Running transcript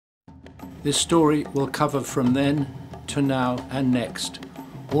This story will cover from then to now and next,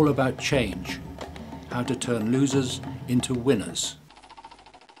 all about change, how to turn losers into winners.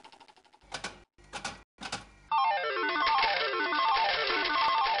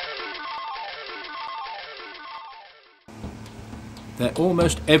 They're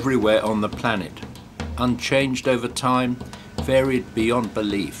almost everywhere on the planet, unchanged over time, varied beyond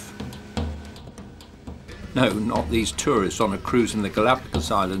belief. No, not these tourists on a cruise in the Galapagos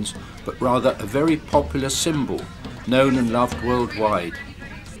Islands, but rather a very popular symbol, known and loved worldwide.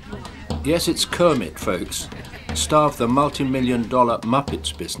 Yes, it's Kermit, folks, star of the multi-million-dollar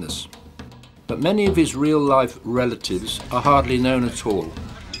Muppets business. But many of his real-life relatives are hardly known at all.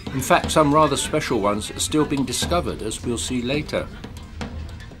 In fact, some rather special ones are still being discovered, as we'll see later.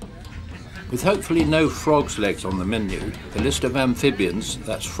 With hopefully no frog's legs on the menu, the list of amphibians,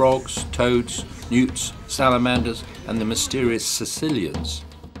 that's frogs, toads, newts, salamanders and the mysterious Sicilians,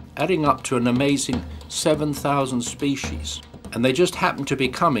 adding up to an amazing 7,000 species. And they just happen to be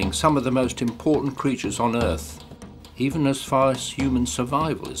becoming some of the most important creatures on Earth, even as far as human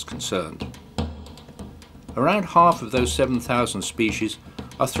survival is concerned. Around half of those 7,000 species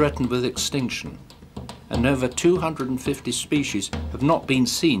are threatened with extinction, and over 250 species have not been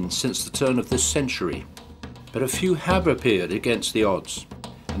seen since the turn of this century. But a few have appeared against the odds,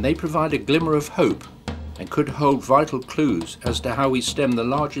 and they provide a glimmer of hope and could hold vital clues as to how we stem the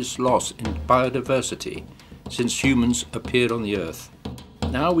largest loss in biodiversity since humans appeared on the Earth.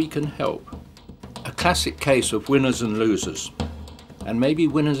 Now we can help. A classic case of winners and losers, and maybe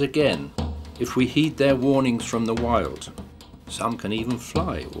winners again if we heed their warnings from the wild. Some can even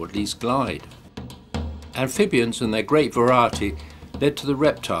fly, or at least glide. Amphibians and their great variety led to the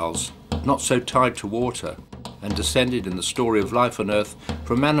reptiles, not so tied to water, and descended in the story of life on Earth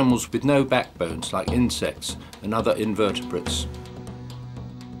from animals with no backbones like insects and other invertebrates.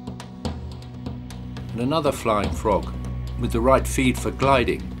 And another flying frog, with the right feed for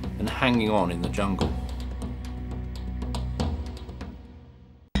gliding and hanging on in the jungle.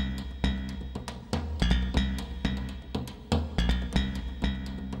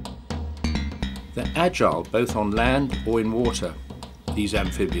 They're agile both on land or in water, these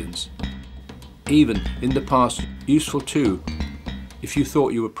amphibians. Even, in the past, useful too if you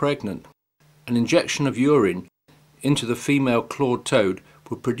thought you were pregnant. An injection of urine into the female clawed toad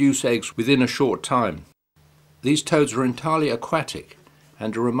would produce eggs within a short time. These toads are entirely aquatic,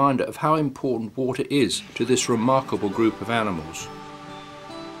 and a reminder of how important water is to this remarkable group of animals.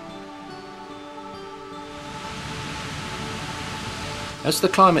 As the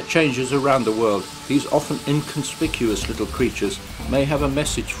climate changes around the world, these often inconspicuous little creatures may have a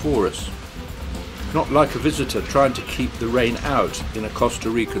message for us. Not like a visitor trying to keep the rain out in a Costa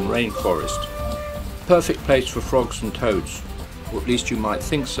Rican rainforest. Perfect place for frogs and toads, or at least you might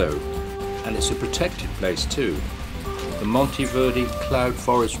think so, and it's a protected place too. The Monte Verde Cloud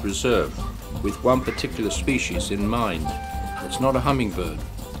Forest Reserve, with one particular species in mind. It's not a hummingbird.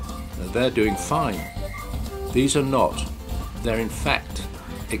 They're doing fine. These are not. They're in fact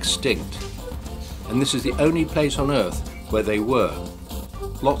extinct, and this is the only place on Earth where they were.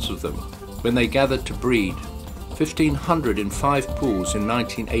 Lots of them, when they gathered to breed. 1,500 in 5 pools in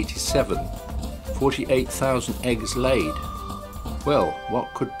 1987, 48,000 eggs laid. Well,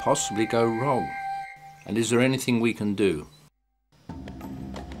 what could possibly go wrong? And is there anything we can do?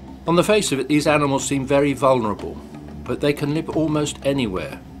 On the face of it, these animals seem very vulnerable, but they can live almost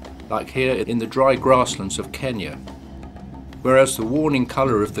anywhere, like here in the dry grasslands of Kenya. Whereas the warning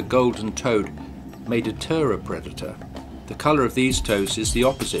colour of the golden toad may deter a predator, the colour of these toads is the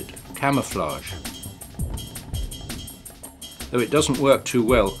opposite, camouflage. Though it doesn't work too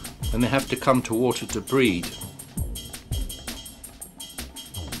well when they have to come to water to breed.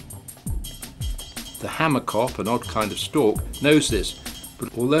 The hammerkop, an odd kind of stork, knows this,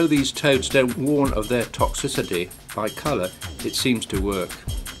 but although these toads don't warn of their toxicity by colour, it seems to work.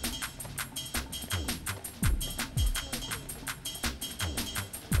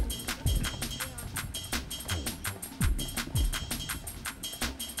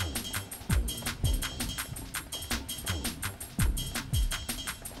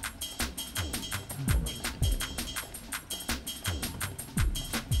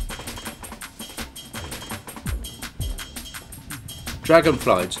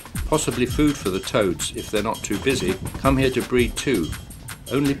 Dragonflies, possibly food for the toads if they're not too busy, come here to breed too.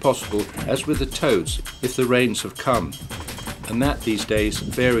 Only possible, as with the toads, if the rains have come. And that these days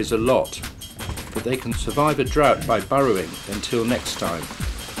varies a lot. But they can survive a drought by burrowing until next time.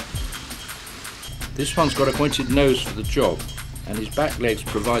 This one's got a pointed nose for the job, and his back legs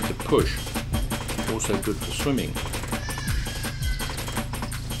provide the push. Also good for swimming.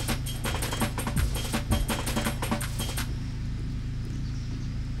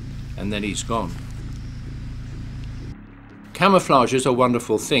 and then he's gone. Camouflage is a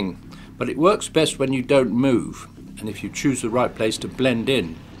wonderful thing, but it works best when you don't move, and if you choose the right place to blend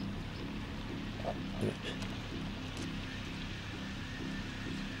in.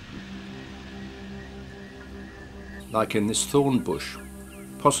 Like in this thorn bush,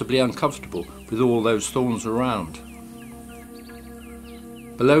 possibly uncomfortable with all those thorns around.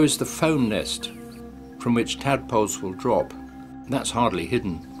 Below is the phone nest, from which tadpoles will drop. That's hardly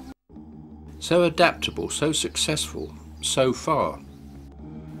hidden. So adaptable, so successful, so far.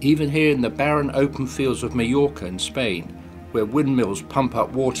 Even here in the barren open fields of Mallorca in Spain, where windmills pump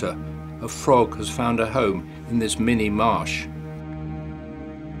up water, a frog has found a home in this mini marsh.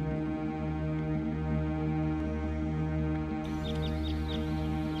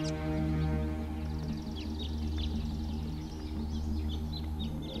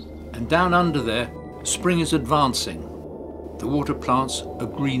 And down under there, spring is advancing. The water plants are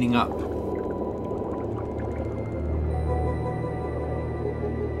greening up.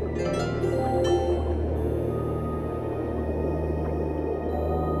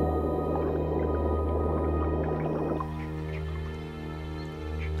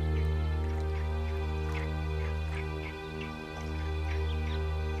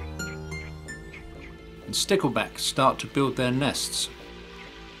 And sticklebacks start to build their nests.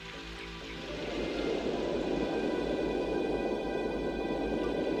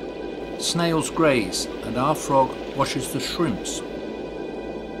 Snails graze, and our frog washes the shrimps.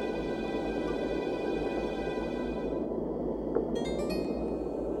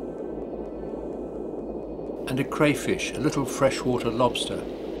 And a crayfish, a little freshwater lobster.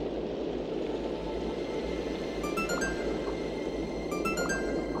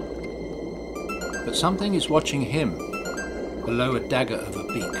 But something is watching him, below a dagger of a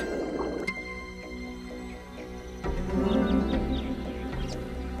beak.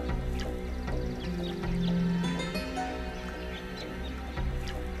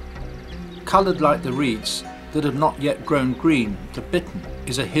 Coloured like the reeds that have not yet grown green, the bittern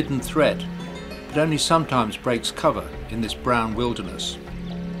is a hidden threat, but only sometimes breaks cover in this brown wilderness,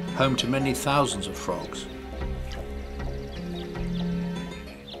 home to many thousands of frogs.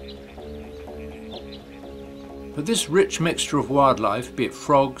 But this rich mixture of wildlife, be it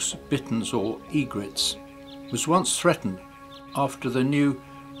frogs, bitterns or egrets, was once threatened after the new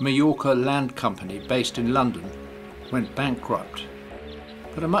Mallorca Land Company, based in London, went bankrupt.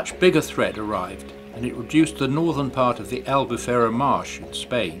 But a much bigger threat arrived, and it reduced the northern part of the Albufera marsh in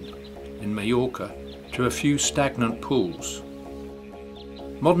Spain, in Mallorca, to a few stagnant pools.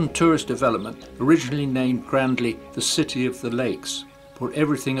 Modern tourist development, originally named grandly the City of the Lakes, brought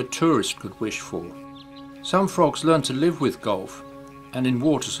everything a tourist could wish for. Some frogs learn to live with golf and in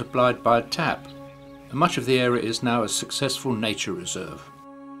water supplied by a tap, and much of the area is now a successful nature reserve.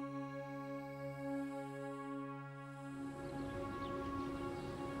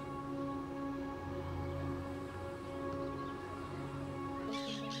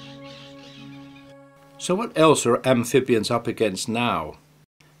 So what else are amphibians up against now?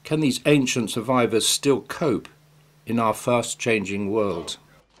 Can these ancient survivors still cope in our fast-changing world?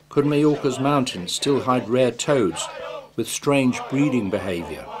 Could Mallorca's mountains still hide rare toads with strange breeding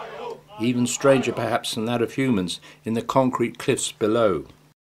behaviour, even stranger perhaps than that of humans in the concrete cliffs below?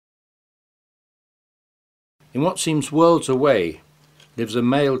 In what seems worlds away lives a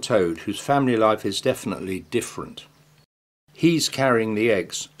male toad whose family life is definitely different. He's carrying the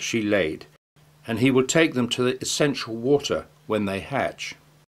eggs she laid, and he will take them to the essential water when they hatch.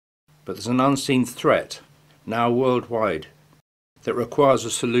 But there's an unseen threat, now worldwide, that requires a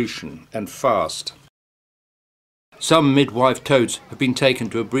solution, and fast. Some midwife toads have been taken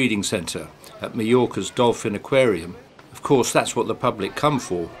to a breeding centre at Mallorca's Dolphin Aquarium. Of course, that's what the public come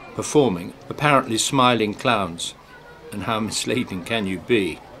for, performing, apparently smiling clowns. And how misleading can you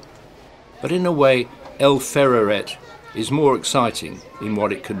be? But in a way, El Ferreret is more exciting in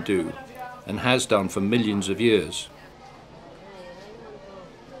what it can do, and has done for millions of years.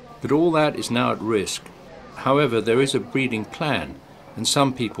 But all that is now at risk. However, there is a breeding plan, and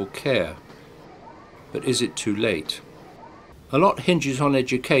some people care. But is it too late? A lot hinges on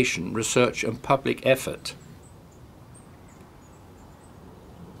education, research and public effort.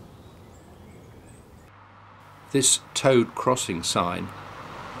 This toad crossing sign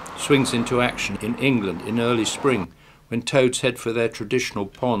swings into action in England in early spring, when toads head for their traditional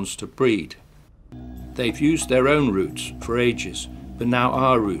ponds to breed. They've used their own routes for ages, but now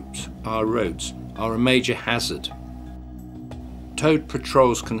our routes, our roads, are a major hazard. Toad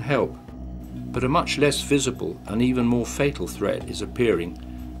patrols can help, but a much less visible and even more fatal threat is appearing,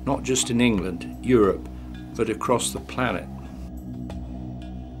 not just in England, Europe, but across the planet.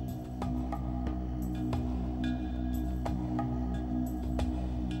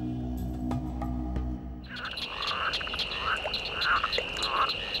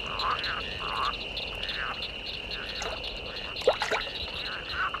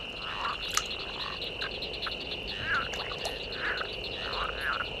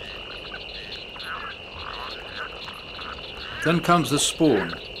 Then comes the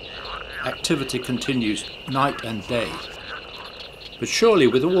spawn. Activity continues night and day. But surely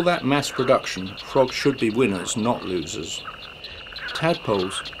with all that mass production, frogs should be winners, not losers.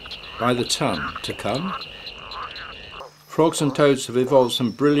 Tadpoles by the ton to come? Frogs and toads have evolved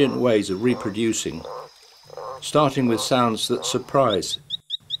some brilliant ways of reproducing, starting with sounds that surprise,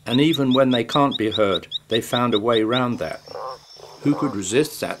 and even when they can't be heard, they found a way round that. Who could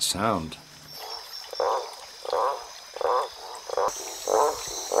resist that sound?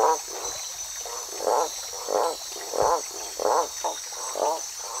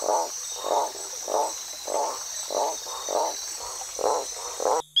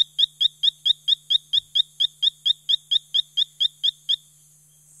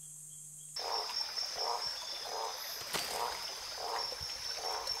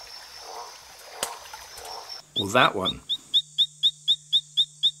 Or that one.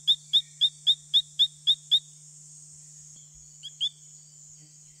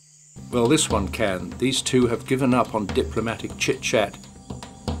 Well, this one can. These two have given up on diplomatic chit-chat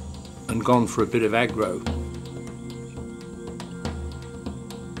and gone for a bit of aggro.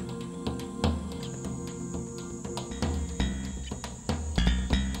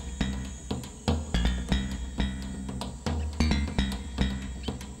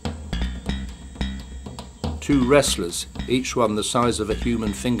 Two wrestlers, each one the size of a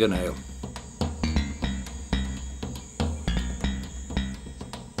human fingernail.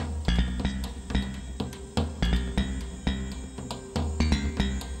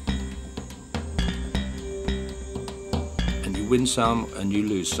 And you win some and you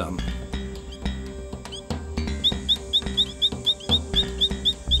lose some.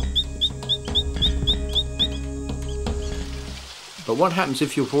 But what happens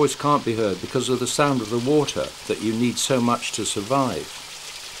if your voice can't be heard because of the sound of the water that you need so much to survive?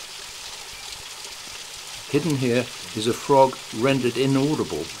 Hidden here is a frog rendered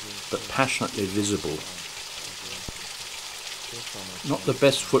inaudible but passionately visible. Not the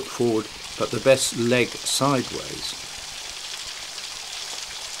best foot forward, but the best leg sideways.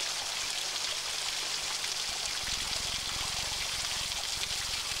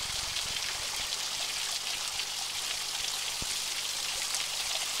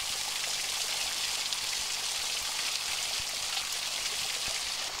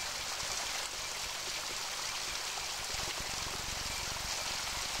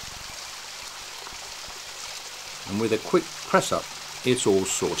 And with a quick press up, it's all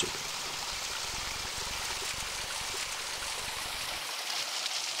sorted.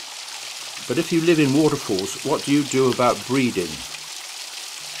 But if you live in waterfalls, what do you do about breeding?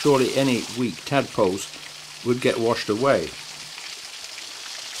 Surely any weak tadpoles would get washed away.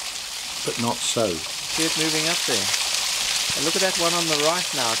 But not so. See it moving up there. And look at that one on the right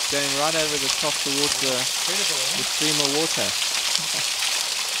now. It's going right over the top towards the stream of water.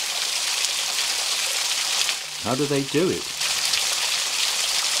 How do they do it?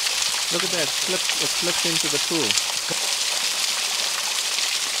 Look at that, it slips into the pool.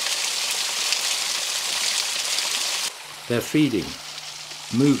 They're feeding,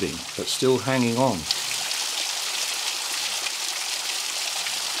 moving, but still hanging on.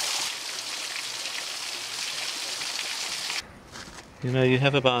 You know, you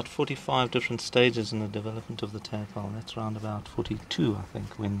have about 45 different stages in the development of the tadpole. That's around about 42, I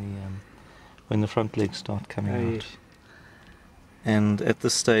think, when the front legs start coming out. Yes. And at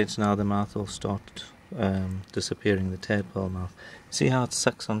this stage now the mouth will start disappearing, the tadpole mouth. See how it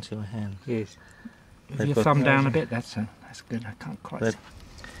sucks onto your hand? Yes. They've If you got thumb down a bit, that's good. I can't quite that, see.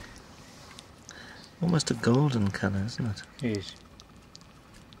 almost a golden colour, isn't it? Yes.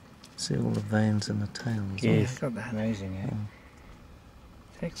 See all the veins in the tail as well. Yes, got that. Amazing, eh?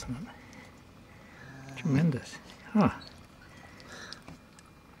 It's excellent. Tremendous. Ah.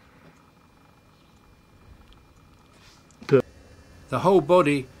 The whole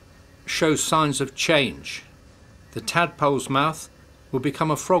body shows signs of change. The tadpole's mouth will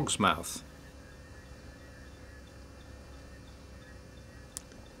become a frog's mouth.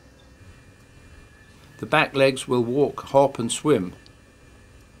 The back legs will walk, hop and swim.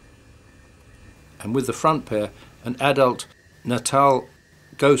 And with the front pair, an adult Natal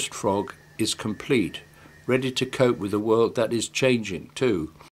ghost frog is complete, ready to cope with a world that is changing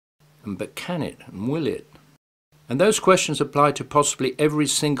too. But can it and will it? And those questions apply to possibly every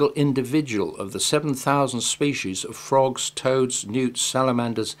single individual of the 7,000 species of frogs, toads, newts,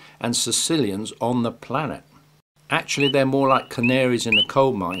 salamanders and Sicilians on the planet. Actually, they're more like canaries in a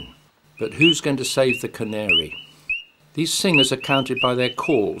coal mine. But who's going to save the canary? These singers are counted by their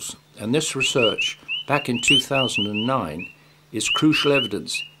calls, and this research, back in 2009, is crucial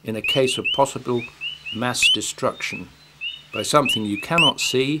evidence in a case of possible mass destruction. by something you cannot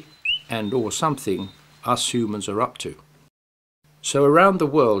see and or something us humans are up to. So around the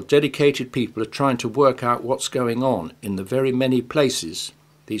world, dedicated people are trying to work out what's going on in the very many places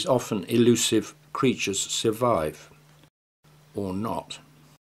these often elusive creatures survive. Or not.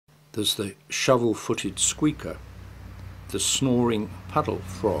 There's the shovel-footed squeaker, the snoring puddle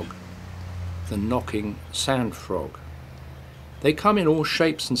frog, the knocking sand frog. They come in all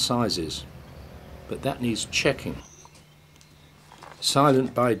shapes and sizes, but that needs checking.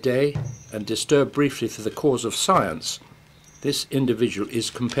 Silent by day and disturbed briefly for the cause of science, this individual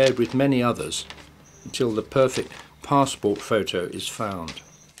is compared with many others until the perfect passport photo is found.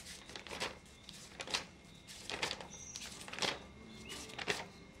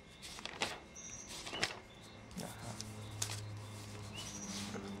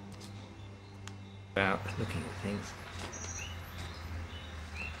 About looking at things.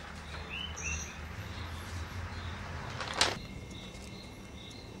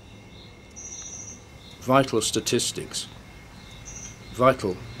 Vital statistics.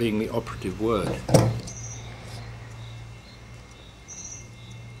 Vital being the operative word.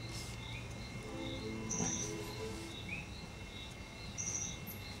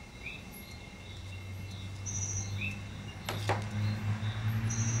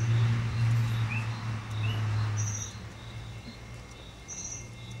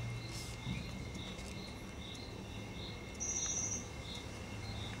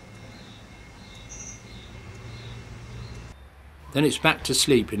 Then it's back to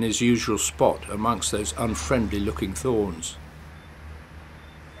sleep in his usual spot amongst those unfriendly looking thorns.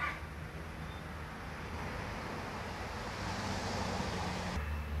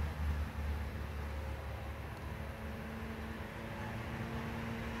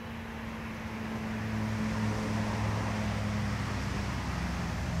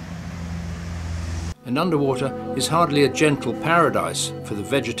 And underwater is hardly a gentle paradise for the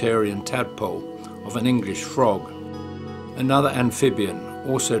vegetarian tadpole of an English frog. Another amphibian,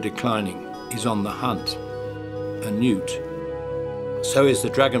 also declining, is on the hunt, a newt. So is the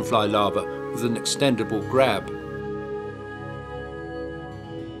dragonfly larva with an extendable grab.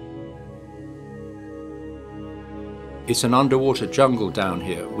 It's an underwater jungle down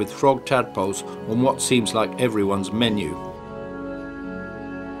here with frog tadpoles on what seems like everyone's menu.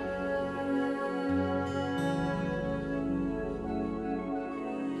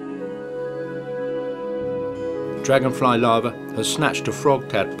 Dragonfly larva has snatched a frog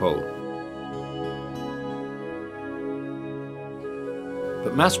tadpole.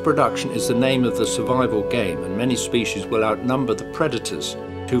 But mass production is the name of the survival game, and many species will outnumber the predators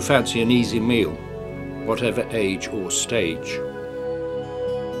who fancy an easy meal, whatever age or stage.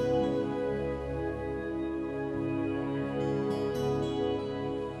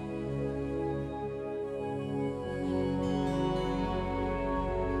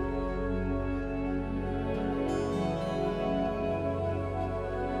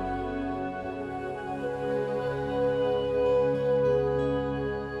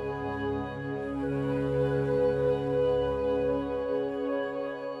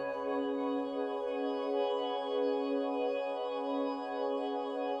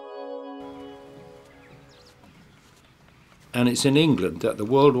 And it's in England that the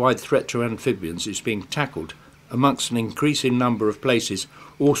worldwide threat to amphibians is being tackled amongst an increasing number of places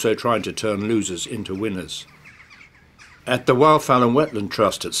also trying to turn losers into winners. At the Wildfowl and Wetland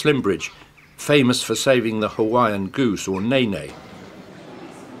Trust at Slimbridge, famous for saving the Hawaiian goose or nene.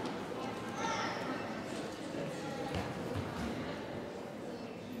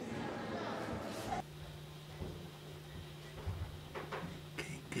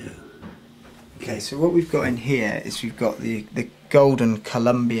 Okay, so what we've got in here is we've got the golden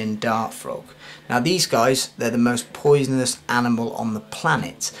Colombian dart frog. Now these guys, they're the most poisonous animal on the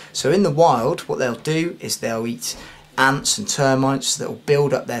planet. So in the wild, what they'll do is they'll eat ants and termites that will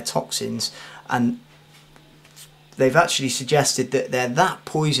build up their toxins, and they've actually suggested that they're that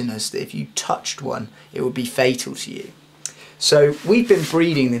poisonous that if you touched one, it would be fatal to you. So we've been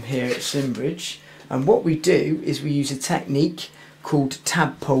breeding them here at Slimbridge, and what we do is we use a technique called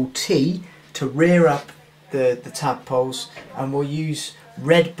tadpole tea to rear up the tadpoles, and we'll use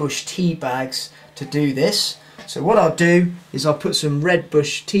red bush tea bags to do this. So what I'll do is I'll put some red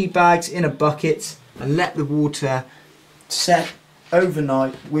bush tea bags in a bucket and let the water set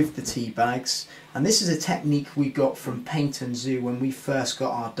overnight with the tea bags. And this is a technique we got from Paynton Zoo when we first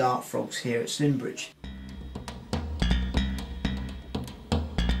got our dart frogs here at Slimbridge.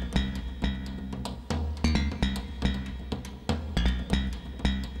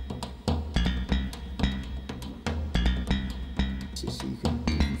 So you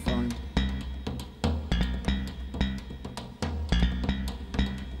can find.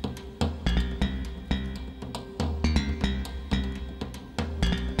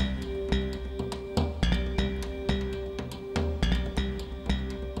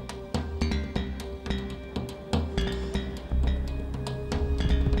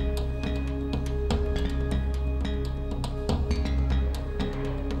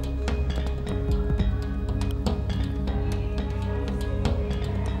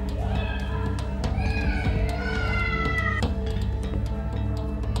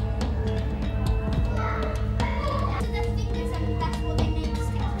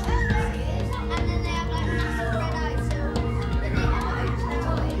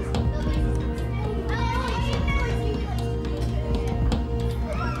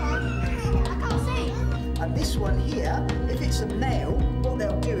 this one here, if it's a male, what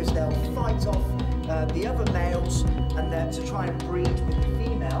they'll do is they'll fight off the other males and to try and breed with the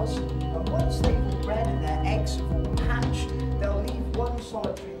females. And once they've all bred and their eggs have all hatched, they'll leave one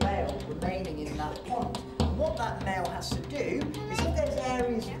solitary male remaining in that pond. And what that male has to do is, if there's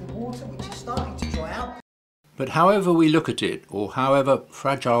areas of the water which are starting to dry out. But however we look at it, or however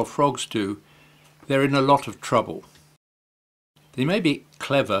fragile frogs do, they're in a lot of trouble. They may be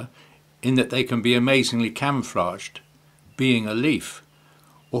clever in that they can be amazingly camouflaged, being a leaf,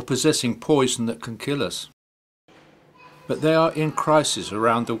 or possessing poison that can kill us. But they are in crisis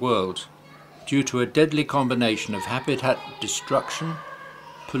around the world due to a deadly combination of habitat destruction,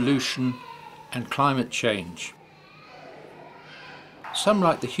 pollution, and climate change. Some,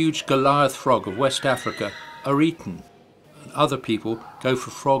 like the huge Goliath frog of West Africa, are eaten, and other people go for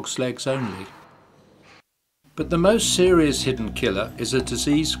frogs' legs only. But the most serious hidden killer is a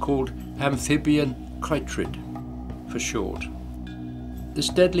disease called amphibian chytrid, for short. This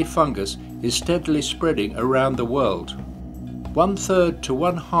deadly fungus is steadily spreading around the world. 1/3 to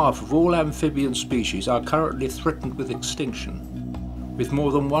 1/2 of all amphibian species are currently threatened with extinction, with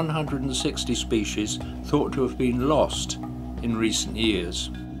more than 160 species thought to have been lost in recent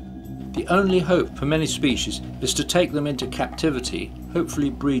years. The only hope for many species is to take them into captivity, hopefully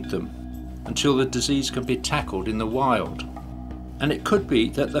breed them, until the disease can be tackled in the wild. And it could be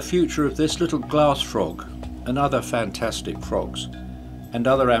that the future of this little glass frog and other fantastic frogs and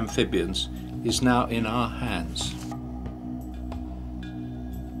other amphibians is now in our hands.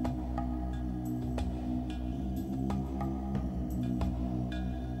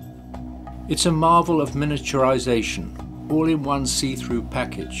 It's a marvel of miniaturization, all in one see-through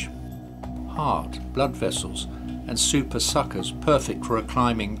package. Heart, blood vessels, and super suckers perfect for a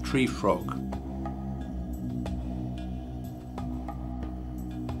climbing tree frog.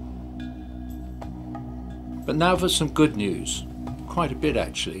 But now for some good news, quite a bit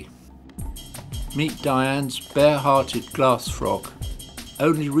actually. Meet Diane's bare-hearted glass frog,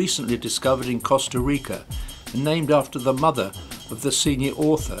 only recently discovered in Costa Rica and named after the mother of the senior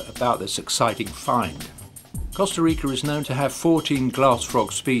author about this exciting find. Costa Rica is known to have 14 glass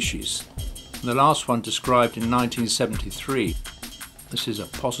frog species, and the last one described in 1973. This is a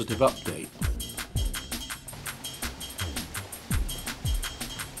positive update.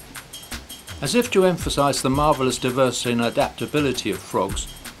 As if to emphasize the marvellous diversity and adaptability of frogs,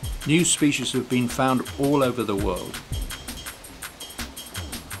 new species have been found all over the world.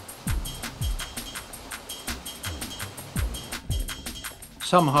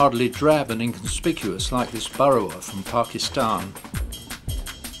 Some hardly drab and inconspicuous, like this burrower from Pakistan.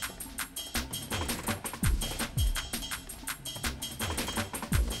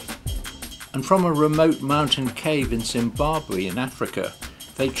 And from a remote mountain cave in Zimbabwe in Africa,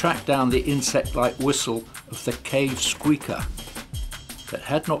 they tracked down the insect-like whistle of the cave squeaker that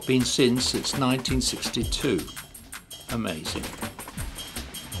had not been seen since 1962. Amazing.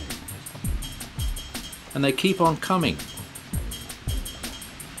 And they keep on coming.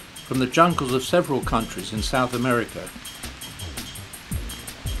 From the jungles of several countries in South America.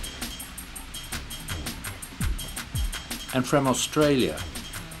 And from Australia,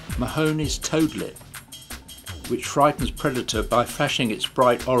 Mahoney's toadlet, which frightens predator by flashing its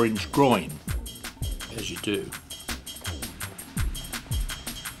bright orange groin, as you do.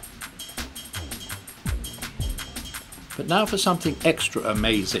 But now for something extra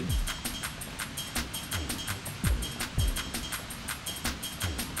amazing.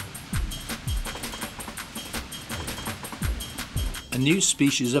 A new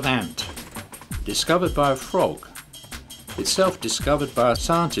species of ant, discovered by a frog, itself discovered by a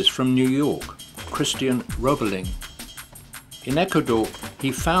scientist from New York, Christian Roebling. In Ecuador,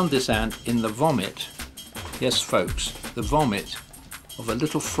 he found this ant in the vomit, yes folks, the vomit of a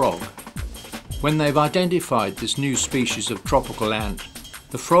little frog. When they've identified this new species of tropical ant,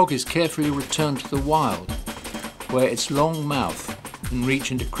 the frog is carefully returned to the wild, where its long mouth can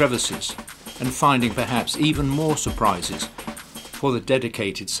reach into crevices and finding perhaps even more surprises for the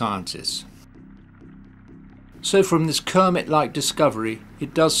dedicated scientists. So from this Kermit-like discovery,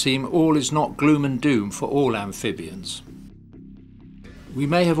 it does seem all is not gloom and doom for all amphibians. We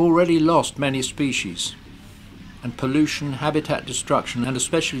may have already lost many species, and pollution, habitat destruction, and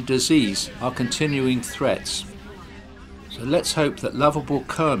especially disease are continuing threats. So let's hope that lovable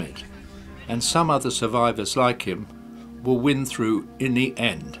Kermit and some other survivors like him will win through in the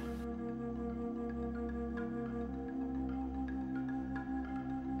end.